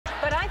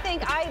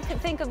I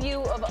could think of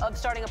you of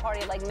starting a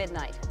party at like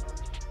midnight.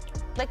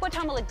 Like, what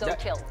time will it go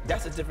till?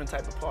 That's a different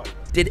type of party.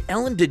 Did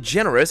Ellen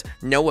DeGeneres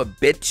know a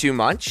bit too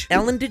much?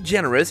 Ellen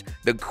DeGeneres,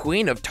 the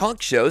queen of talk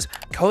shows,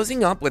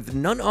 cozying up with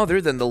none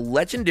other than the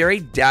legendary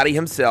Daddy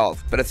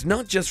himself. But it's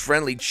not just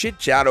friendly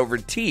chit-chat over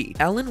tea.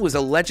 Ellen was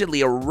allegedly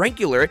a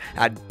regular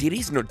at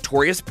Diddy's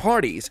notorious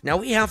parties. Now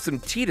we have some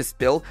tea to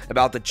spill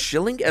about the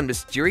chilling and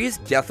mysterious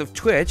death of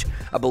Twitch,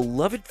 a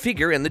beloved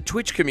figure in the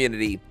Twitch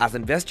community. As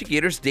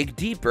investigators dig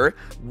deeper,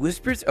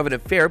 whispers of an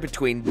affair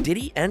between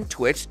Diddy and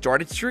Twitch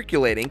started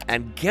circulating,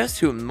 and guess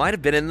who might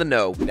have been in the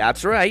know?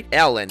 That's right,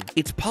 Ellen.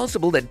 It's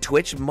possible that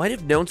Twitch might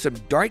have known some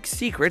dark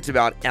secrets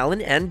about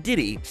Ellen and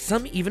Diddy.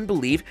 Some even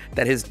believe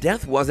that his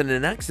death wasn't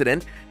an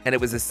accident and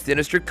it was a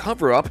sinister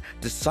cover-up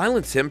to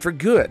silence him for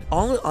good.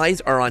 All eyes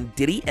are on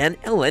Diddy and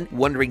Ellen,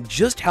 wondering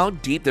just how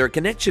deep their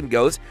connection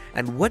goes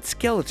and what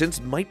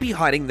skeletons might be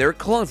hiding their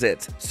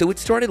closets. So it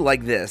started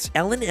like this.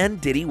 Ellen and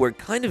Diddy were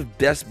kind of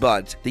best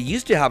buds. They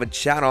used to have a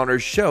chat on her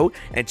show,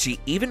 and she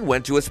even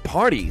went to his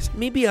parties,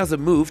 maybe as a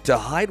move to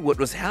hide what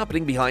was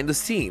happening behind the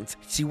scenes.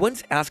 She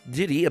once asked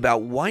Diddy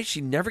about why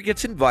she never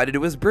gets invited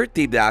to his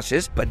birthday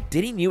bashes, but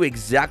Diddy knew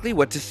exactly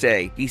what to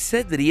say. He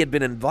said that he had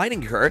been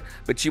inviting her,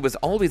 but she was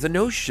always a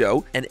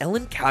no-show, and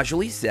Ellen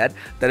casually said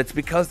that it's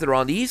because they're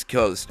on the East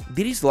Coast.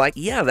 Diddy's like,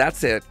 yeah,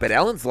 that's it, but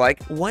Ellen's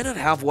like, why not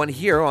have one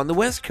here on the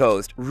West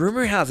Coast?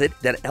 Rumor has it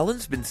that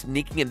Ellen's been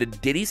sneaking into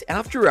Diddy's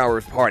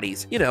after-hours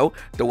parties. You know,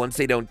 the ones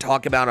they don't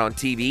talk about on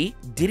TV.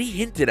 Diddy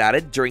hinted at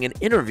it during an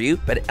interview,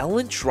 but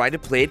Ellen tried to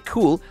play it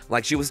cool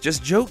like she was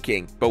just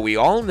joking. But we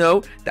all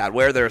know that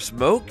where there's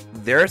smoke,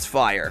 there's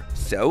fire.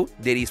 So,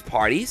 Diddy's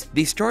parties,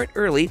 they start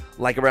early,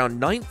 like around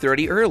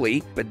 9:30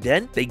 early, but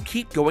then they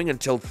keep going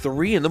until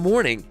 3 in the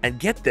morning. And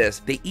get this,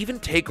 they even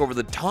take over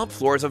the top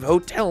floors of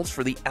hotels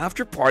for the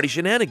after-party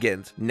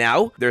shenanigans.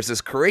 Now, there's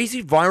this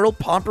crazy viral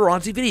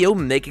paparazzi video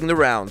making the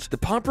rounds. The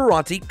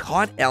paparazzi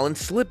caught Ellen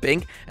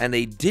slipping, and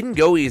they didn't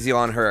go easy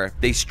on her.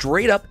 They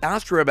straight up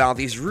asked her about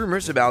these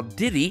rumors about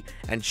Diddy,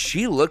 and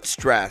she looked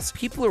stressed.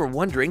 People are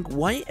wondering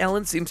why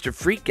Ellen seems to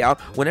freak out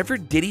whenever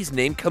Diddy's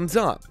name comes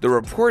up. The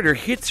reporter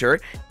hits her,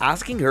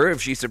 asking her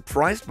if she's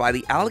surprised by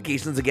the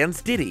allegations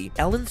against Diddy.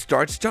 Ellen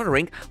starts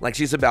stuttering like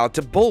she's about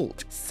to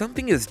bolt.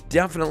 Something is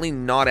definitely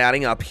not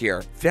adding up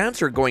here.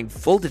 Fans are going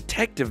full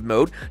detective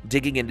mode,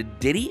 digging into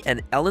Diddy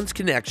and Ellen's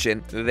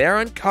connection. They're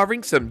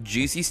uncovering some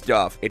juicy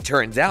stuff. It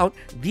turns out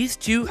these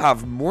two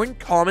have more in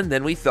common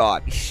than we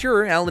thought.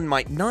 Sure, Ellen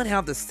might not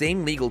have the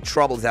same legal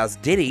troubles as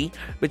Diddy,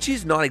 but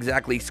she's not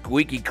exactly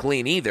squeaky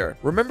clean either.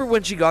 Remember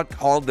when she got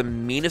called the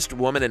meanest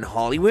woman in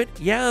Hollywood?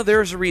 Yeah,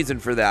 there's a reason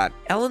for that.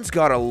 Ellen's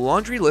got a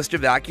laundry list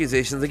of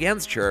accusations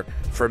against her,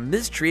 from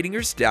mistreating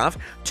her staff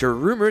to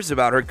rumors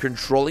about her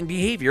controlling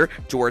behavior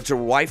towards her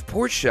wife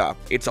Portia.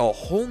 It's a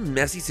whole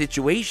messy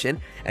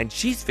situation, and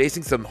she's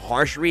facing some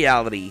harsh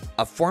reality.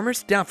 A former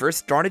staffer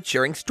started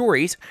sharing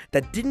stories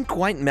that didn't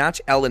quite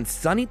match Ellen's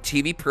sunny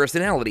TV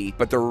personality,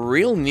 but the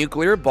real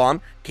nuclear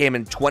bomb came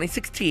in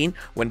 2016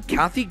 when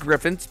Kathy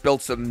Griffin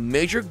spilled some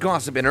major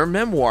gossip in her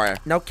memoir.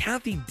 Now,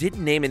 Kathy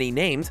didn't name any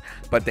names,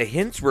 but the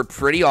hints were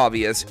pretty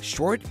obvious.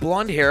 Short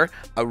blonde hair,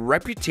 a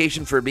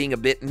reputation for being a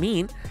bit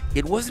mean.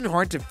 It wasn't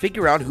hard to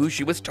figure out who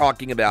she was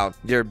talking about.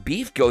 Their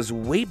beef goes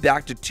way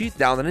back to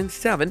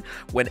 2007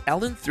 when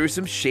Ellen threw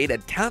some shade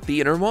at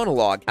Kathy in her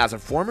monologue. As a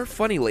former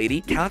funny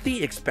lady,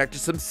 Kathy expected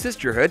some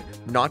sisterhood,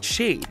 not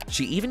shade.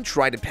 She even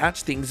tried to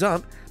patch things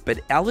up, but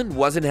Ellen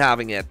wasn't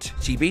having it.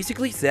 She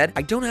basically said,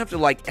 I don't have to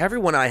like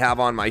everyone I have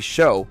on my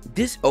show.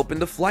 This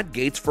opened the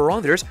floodgates for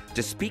others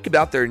to speak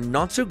about their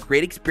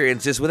not-so-great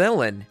experiences with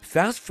Ellen.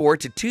 Fast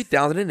forward to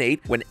 2008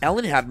 when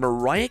Ellen had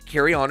Mariah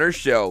Carey on her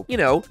show. You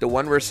know, the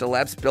one where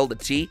celebs spill the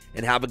tea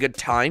and have a good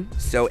time.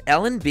 So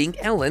Ellen, being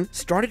Ellen,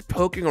 started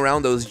poking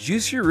around those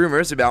juicy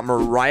rumors about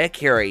Mariah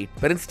Carey.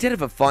 But instead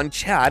of a fun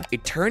chat,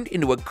 it turned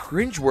into a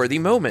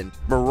cringeworthy moment.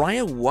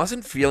 Mariah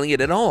wasn't feeling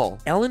it at all.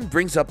 Ellen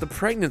brings up the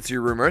pregnancy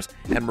rumors,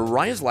 and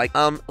Mariah's like,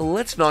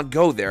 let's not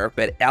go there.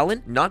 But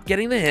Ellen, not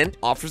getting the hint,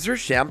 offers her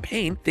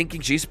champagne thinking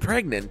she's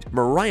pregnant.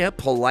 Mariah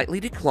politely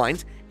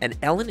declines, and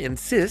Ellen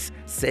insists,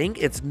 saying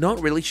it's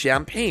not really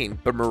champagne.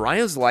 But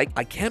Mariah's like,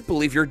 I can't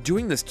believe you're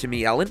doing this to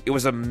me, Ellen. It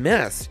was a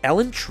mess.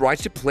 Ellen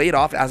tries to play it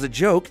off as a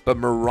joke, but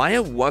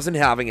Mariah wasn't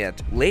having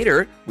it.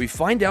 Later, we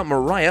find out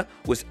Mariah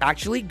was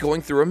actually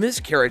going through a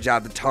miscarriage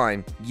at the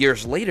time.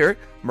 Years later,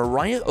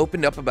 Mariah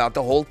opened up about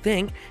the whole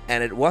thing,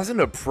 and it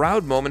wasn't a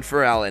proud moment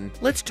for Ellen.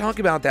 Let's talk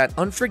about that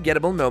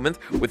unforgettable moment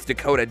with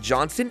Dakota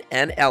Johnson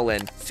and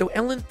Ellen. So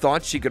Ellen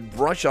thought she could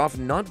brush off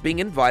not being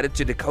invited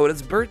to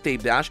Dakota's birthday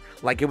bash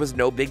like it was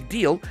no big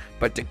deal,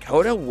 but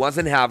Dakota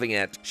wasn't having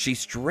it. She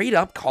straight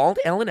up called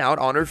Ellen out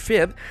on her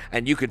fib,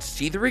 and you could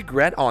see the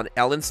regret on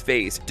Ellen's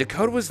face.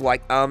 Dakota was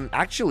like,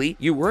 actually,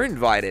 you were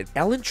invited.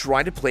 Ellen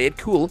tried to play it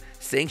cool,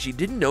 saying she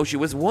didn't know she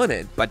was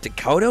wanted. But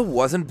Dakota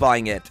wasn't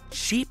buying it.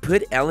 She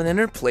put Ellen in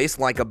her place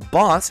like a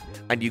boss,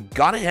 and you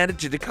gotta hand it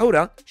to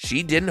Dakota,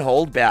 she didn't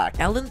hold back.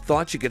 Ellen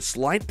thought she could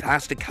slide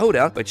past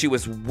Dakota, but she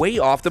was way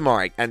off the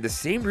mark, and the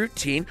same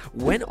routine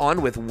went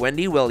on with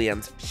Wendy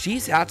Williams.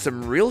 She's had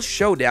some real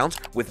showdowns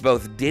with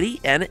both Diddy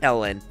and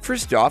Ellen.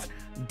 First off,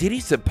 Diddy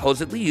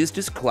supposedly used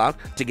his clout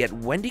to get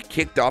Wendy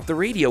kicked off the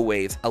radio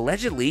waves.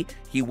 Allegedly,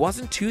 he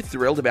wasn't too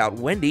thrilled about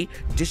Wendy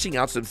dishing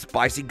out some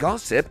spicy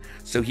gossip,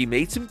 so he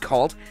made some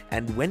calls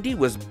and Wendy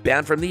was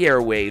banned from the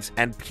airwaves,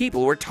 and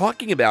people were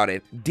talking about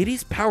it.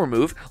 Diddy's power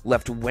move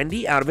left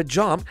Wendy out of a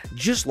job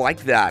just like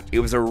that. It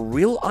was a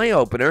real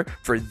eye-opener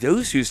for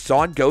those who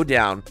saw it go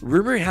down.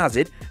 Rumor has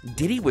it,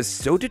 Diddy was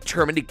so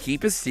determined to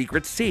keep his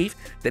secret safe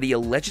that he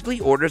allegedly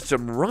ordered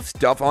some rough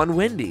stuff on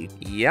Wendy.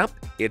 Yep,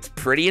 it's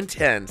pretty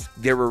intense.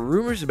 There were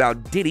rumors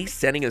about Diddy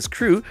sending his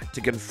crew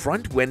to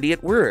confront Wendy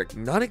at work.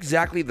 Not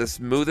exactly the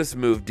smoothest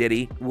move,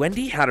 Diddy.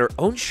 Wendy had her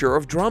own share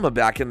of drama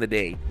back in the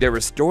day. There were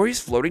stories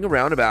floating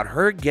around about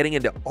her getting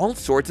into all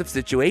sorts of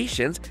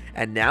situations,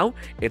 and now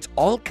it's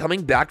all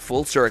coming back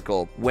full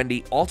circle.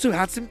 Wendy also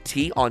had some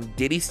tea on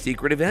Diddy's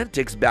secretive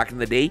antics back in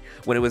the day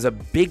when it was a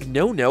big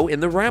no-no in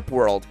the rap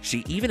world.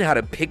 She even had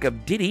a pic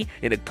of Diddy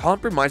in a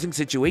compromising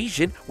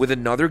situation with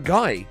another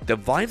guy. The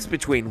vibes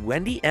between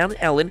Wendy and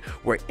Ellen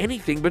were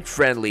anything but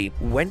friendly.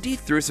 Wendy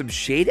threw some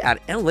shade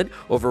at Ellen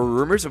over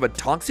rumors of a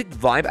toxic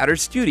vibe at her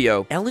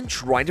studio. Ellen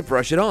tried to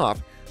brush it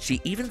off. She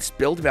even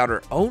spilled about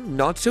her own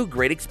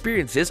not-so-great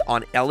experiences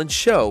on Ellen's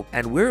show,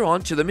 and we're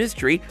on to the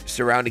mystery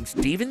surrounding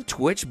Steven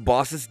Twitch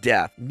Boss's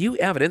death. New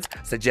evidence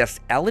suggests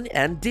Ellen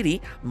and Diddy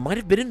might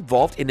have been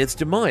involved in its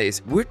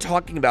demise. We're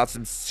talking about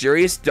some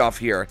serious stuff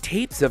here.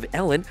 Tapes of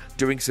Ellen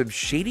doing some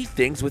shady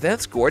things with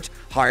escorts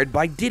hired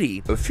by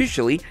Diddy.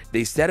 Officially,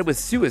 they said it was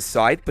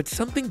suicide, but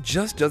something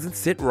just doesn't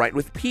sit right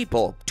with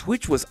people.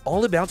 Twitch was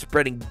all about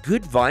spreading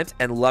good vibes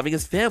and loving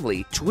his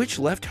family. Twitch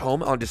left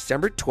home on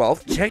December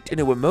 12th, checked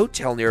into a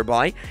motel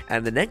nearby,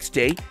 and the next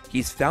day,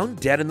 he's found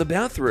dead in the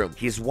bathroom.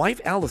 His wife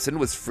Allison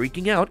was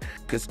freaking out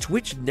because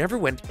Twitch never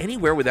went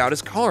anywhere without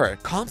his car.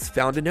 Cops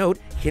found a note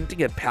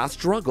hinting at past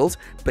struggles,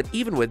 but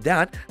even with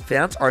that,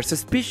 fans are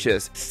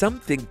suspicious. Some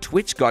think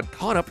Twitch got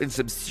caught up in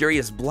some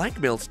serious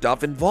blackmail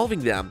stuff involving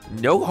them.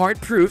 No hard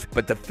proof,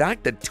 but the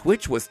fact that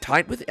Twitch was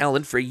tight with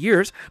Ellen for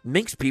years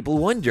makes people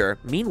wonder.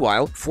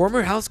 Meanwhile,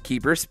 former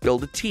housekeeper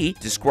spilled the tea,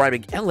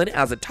 describing Ellen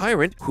as a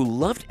tyrant who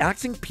loved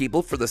axing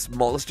people for the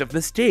smallest of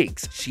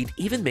mistakes. She'd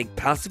even make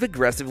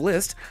passive-aggressive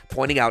lists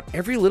pointing out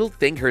every little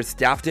thing her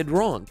staff did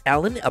wrong.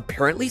 Ellen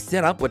apparently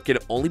set up what can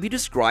only be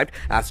described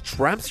as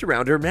traps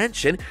around her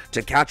mansion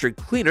to catch her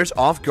cleaners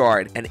off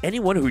guard, and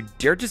anyone who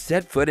dared to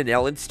set foot in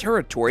Ellen's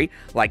territory,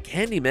 like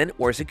handymen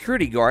or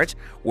security guards,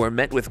 were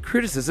met with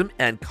criticism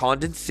and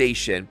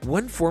condensation.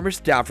 One former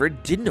staffer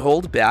didn't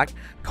hold back,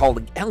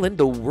 calling Ellen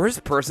the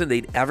worst person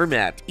they'd ever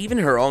met. Even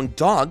her own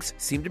dogs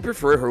seemed to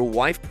prefer her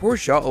wife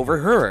Portia over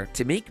her.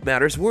 To make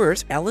matters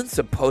worse, Ellen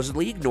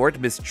supposedly ignored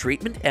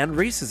mistreatment and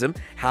racism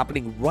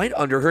happening right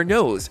under her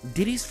nose.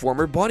 Diddy's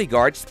former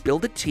bodyguard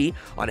spilled the tea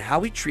on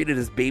how he treated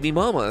his baby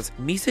mamas.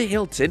 Misa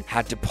Hilton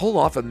had to pull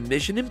off a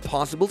Mission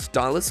Impossible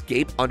style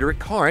escape under a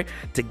car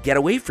to get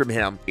away from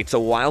him. It's a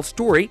wild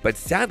story, but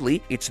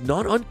sadly, it's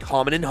not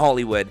uncommon in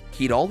Hollywood.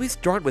 He'd always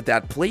start with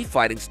that play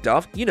fighting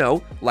stuff, you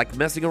know, like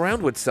messing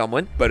around with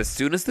someone, but as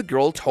soon as the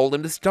girl told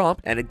him to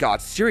stop and it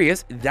got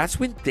serious, that's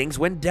when things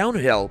went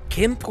downhill.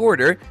 Kim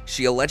Porter,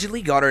 she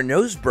allegedly got her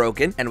nose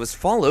broken and was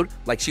followed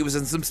like she was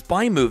in some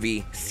spy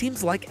movie.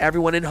 Seems like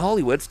everyone in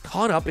Hollywood's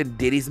caught up in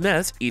Diddy's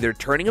mess, either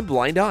turning a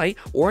blind eye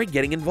or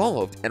getting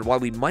involved. And while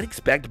we might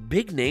expect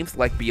big names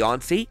like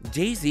Beyonce,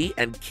 Jay-Z,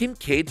 and Kim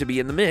K to be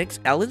in the mix,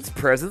 Ellen's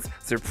presence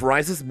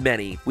surprises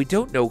many. We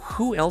don't know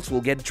who else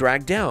will get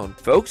dragged down.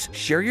 Folks,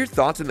 share your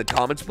thoughts in the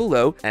comments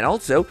below, and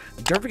also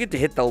don't forget to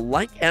hit the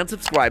like and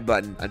subscribe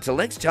button. Until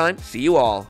next time, see you all.